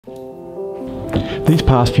These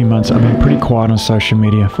past few months I've been pretty quiet on social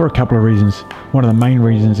media for a couple of reasons. One of the main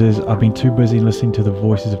reasons is I've been too busy listening to the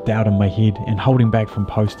voices of doubt in my head and holding back from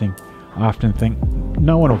posting. I often think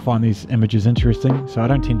no one will find these images interesting, so I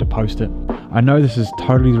don't tend to post it. I know this is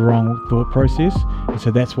totally the wrong thought process, and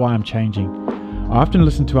so that's why I'm changing. I often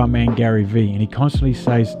listen to our man Gary V, and he constantly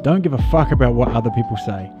says, don't give a fuck about what other people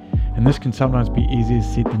say. And this can sometimes be easier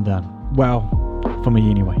said than done. Well, for me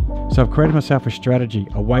anyway. So I've created myself a strategy,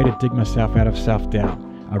 a way to dig myself out of self-doubt,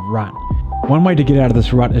 a rut. One way to get out of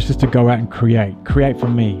this rut is just to go out and create for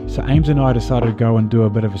me. So Ames and I decided to go and do a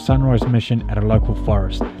bit of a sunrise mission at a local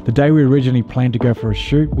forest. The day we originally planned to go for a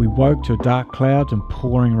shoot, we woke to dark clouds and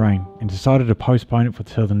pouring rain and decided to postpone it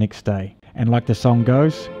till the next day. And like the song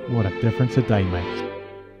goes, what a difference a day makes.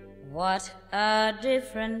 What a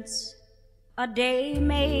difference a day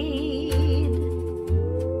made.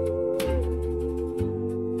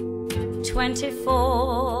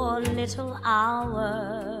 24 little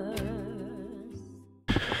hours.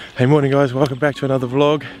 Hey, morning guys, welcome back to another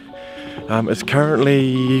vlog. It's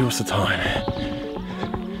currently, what's the time?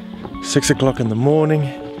 6 o'clock in the morning.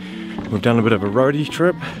 We've done a bit of a roadie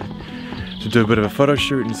trip to do a bit of a photo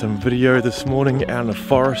shoot and some video this morning out in the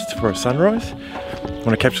forest for a sunrise. I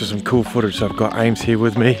want to capture some cool footage, so I've got Ames here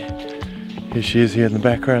with me. Here she is here in the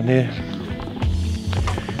background there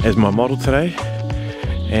as my model today.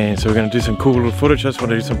 And so we're going to do some cool little footage. I just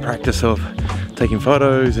want to do some practice of taking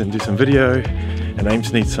photos and do some video. And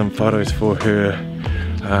Ames needs some photos for her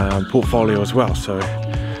portfolio as well. So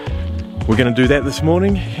we're going to do that this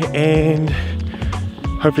morning and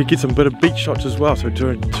hopefully get some bit of beach shots as well. So we're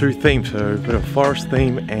doing two themes, so a bit of forest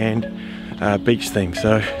theme and beach theme.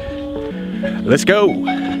 So let's go.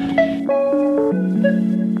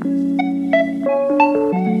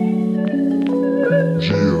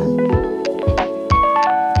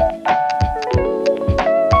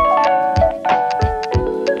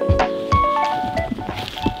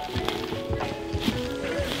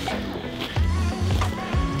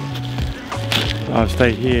 I'll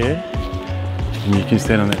stay here and you can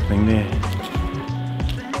stand on that thing there.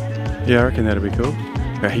 Yeah, I reckon that'll be cool.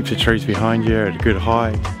 Got heaps of trees behind you at a good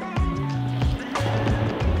height.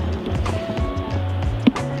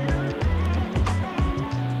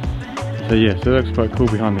 So yeah, so that looks quite cool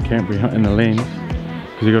behind the camp, in the lens,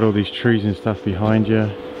 because you got all these trees and stuff behind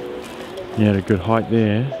you. Yeah, at a good height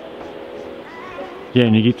there. Yeah,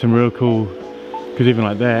 and you get some real cool, because even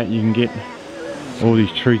like that, you can get all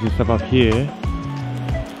these trees and stuff up here.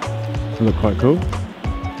 Look quite cool.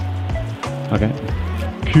 Okay.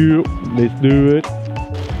 Cool. Let's do it. Oh,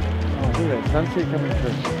 look at that sunset coming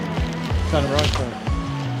through. Sunrise.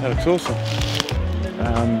 That looks awesome.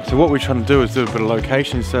 So what we're trying to do is do a bit of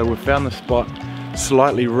location. So we've found the spot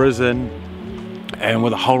slightly risen and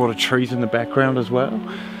with a whole lot of trees in the background as well.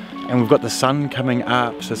 And we've got the sun coming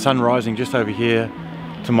up, so sun rising just over here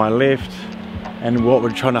to my left. And what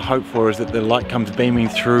we're trying to hope for is that the light comes beaming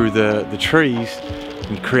through the trees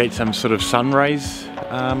and create some sort of sun rays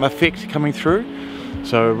effect coming through.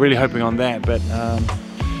 So really hoping on that, but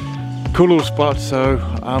cool little spot. So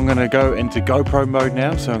I'm gonna go into GoPro mode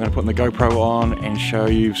now. So I'm gonna put the GoPro on and show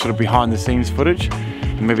you sort of behind the scenes footage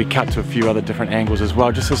and maybe cut to a few other different angles as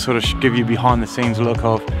well, just to sort of give you behind the scenes look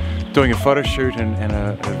of doing a photo shoot and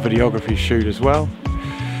a videography shoot as well.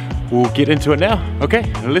 We'll get into it now.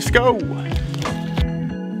 Okay, let's go.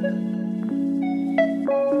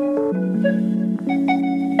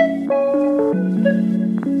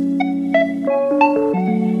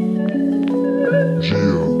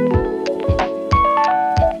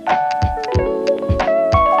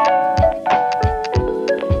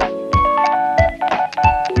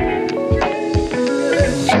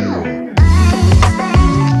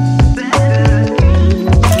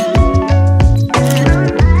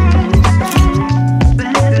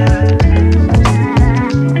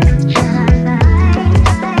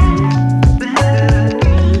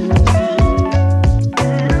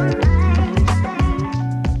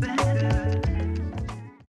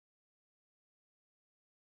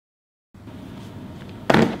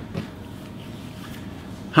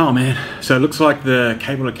 Oh man, so it looks like the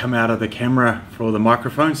cable had come out of the camera for the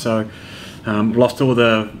microphone, so lost all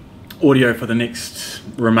the audio for the next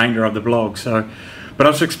remainder of the vlog. So, but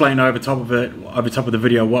I'll just explain over top of it, over top of the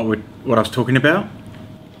video, what I was talking about.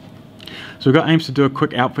 So we've got Ames to do a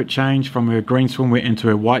quick outfit change from her green swimwear into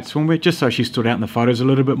her white swimwear, just so she stood out in the photos a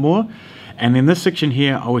little bit more. And then this section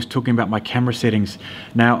here, I was talking about my camera settings.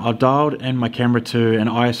 Now, I dialed in my camera to an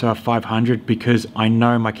ISO of 500 because I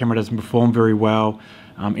know my camera doesn't perform very well.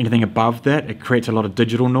 Anything above that, it creates a lot of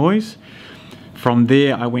digital noise. From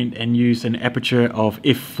there I went and used an aperture of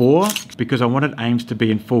f4 because I wanted Ames to be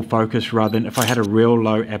in full focus rather than if I had a real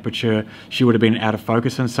low aperture she would have been out of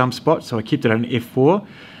focus in some spots, so I kept it on f4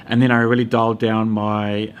 and then I really dialed down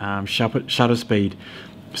my shutter speed.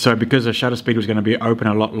 So because the shutter speed was going to be open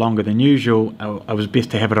a lot longer than usual, I was best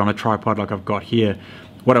to have it on a tripod like I've got here.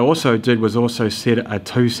 What I also did was also set a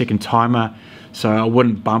 2-second timer so I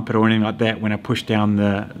wouldn't bump it or anything like that when I pushed down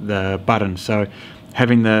the button. So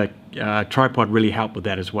having the tripod really helped with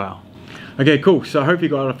that as well. Okay, cool. So I hope you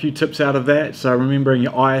got a few tips out of that. So remembering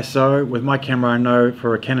your ISO. With my camera I know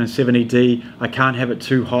for a Canon 70D I can't have it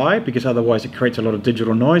too high because otherwise it creates a lot of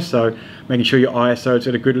digital noise, so making sure your ISO is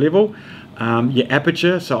at a good level. Your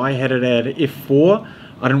aperture, so I had it at f4.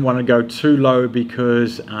 I didn't want to go too low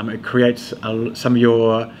because it creates some of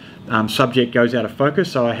your subject goes out of focus,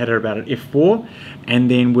 so I had it about at f4. And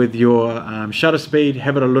then with your shutter speed,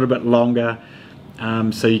 have it a little bit longer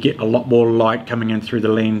so you get a lot more light coming in through the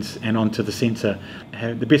lens and onto the sensor.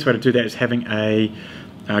 The best way to do that is having a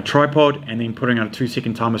tripod and then putting on a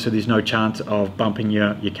 2-second timer so there's no chance of bumping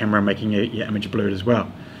your camera and making your image blurred as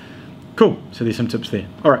well. Cool, so there's some tips there.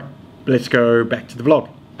 Alright, let's go back to the vlog.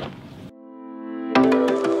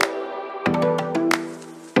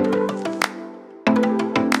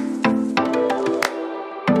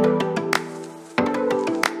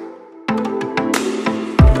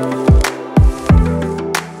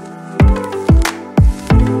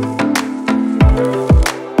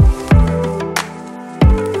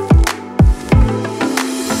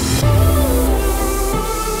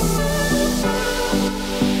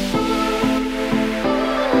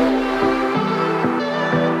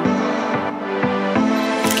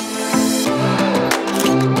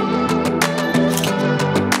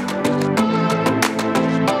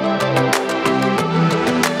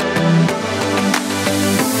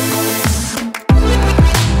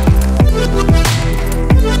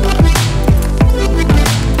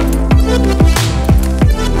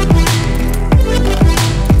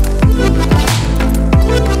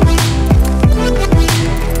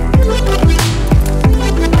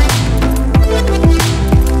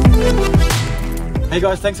 Hey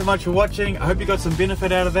guys, thanks so much for watching. I hope you got some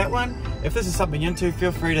benefit out of that one. If this is something you're into,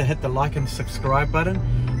 feel free to hit the like and subscribe button.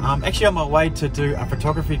 Actually on my way to do a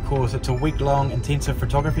photography course. It's a week-long intensive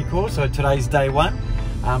photography course, so today's day one.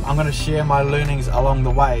 I'm going to share my learnings along the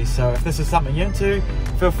way, so if this is something you're into,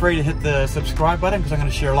 feel free to hit the subscribe button because I'm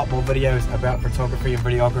going to share a lot more videos about photography and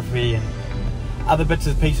videography and other bits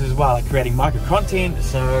and pieces as well, like creating micro content.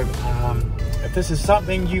 So if this is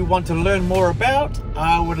something you want to learn more about,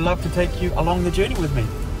 I would love to take you along the journey with me.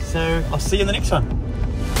 So I'll see you in the next one.